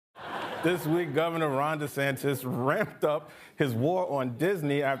This week, Governor Ron DeSantis ramped up his war on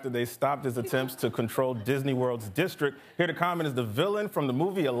Disney after they stopped his attempts to control Disney World's district. Here to comment is the villain from the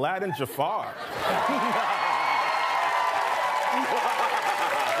movie Aladdin, Jafar.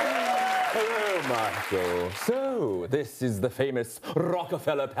 Hello, Michael. So, this is the famous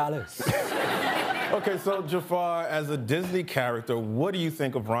Rockefeller Palace. Okay, so Jafar, as a Disney character, what do you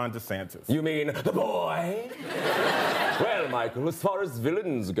think of Ron DeSantis? You mean the boy? Well, Michael, as far as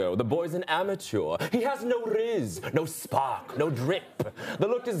villains go, the boy's an amateur. He has no riz, no spark, no drip. The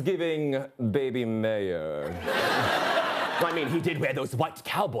look is giving Baby Mayor. I mean, he did wear those white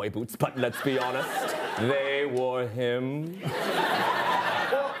cowboy boots, but let's be honest, they wore him.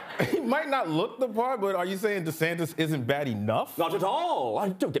 He might not look the part, but are you saying DeSantis isn't bad enough? Not at all.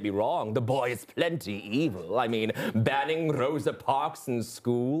 Don't get me wrong. The boy is plenty evil. I mean, banning Rosa Parks in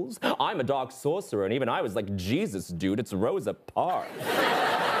schools. I'm a dark sorcerer, and even I was like, Jesus, dude, it's Rosa Parks.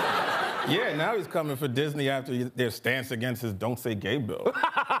 Yeah, now he's coming for Disney after their stance against his Don't Say Gay bill.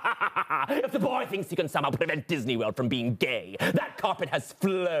 If the boy thinks he can somehow prevent Disney World from being gay, that carpet has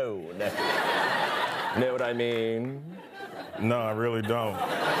flown. Know what I mean? No, I really don't.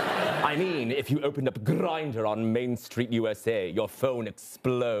 I mean, if you opened up Grindr on Main Street, USA, your phone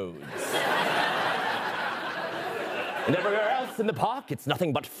explodes. And everywhere else in the park, it's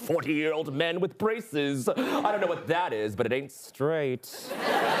nothing but 40-year-old men with braces. I don't know what that is, but it ain't straight.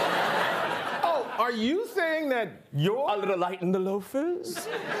 Oh, are you saying that you're... A little light in the loafers?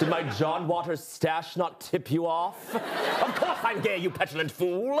 Did my John Waters stash not tip you off? Of course I'm gay, you petulant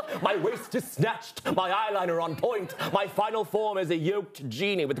fool. My waist is snatched, my eyeliner on point. My final form is a yoked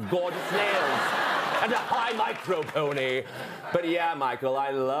genie with gorgeous nails and a high micro pony. But yeah, Michael,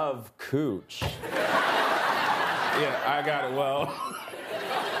 I love cooch. Yeah, I got it. Well,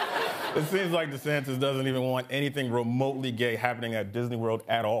 it seems like DeSantis doesn't even want anything remotely gay happening at Disney World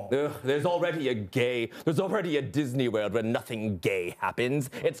at all. There's already a Disney World where nothing gay happens.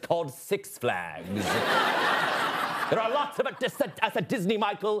 It's called Six Flags. There are lots of it at Disney,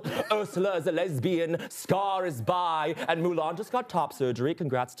 Michael. Ursula is a lesbian, Scar is bi, and Mulan just got top surgery.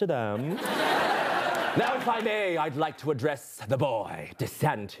 Congrats to them. Now, if I may, I'd like to address the boy,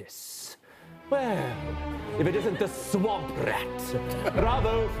 DeSantis. Well, if it isn't the swamp rat.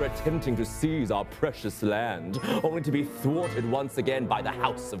 Bravo for attempting to seize our precious land, only to be thwarted once again by the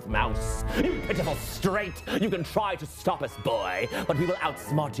House of Mouse. You pitiful straight! You can try to stop us, boy, but we will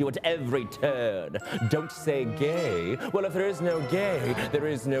outsmart you at every turn. Don't say gay. Well, if there is no gay, there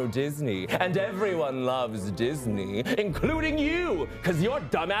is no Disney. And everyone loves Disney, including you, because your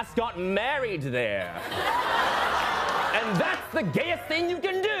dumbass got married there. And that's the gayest thing you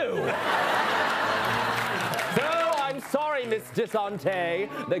can do. So, I'm sorry, Miss Disante.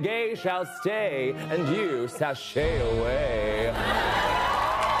 The gay shall stay, and you sashay away.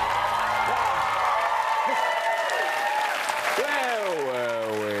 Where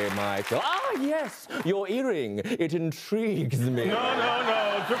were we, Michael? Ah, yes, your earring. It intrigues me.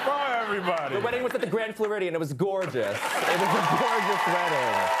 No. Jafar, everybody. The wedding was at the Grand Floridian. It was gorgeous. It was a gorgeous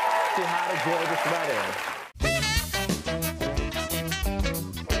wedding. She had a gorgeous wedding.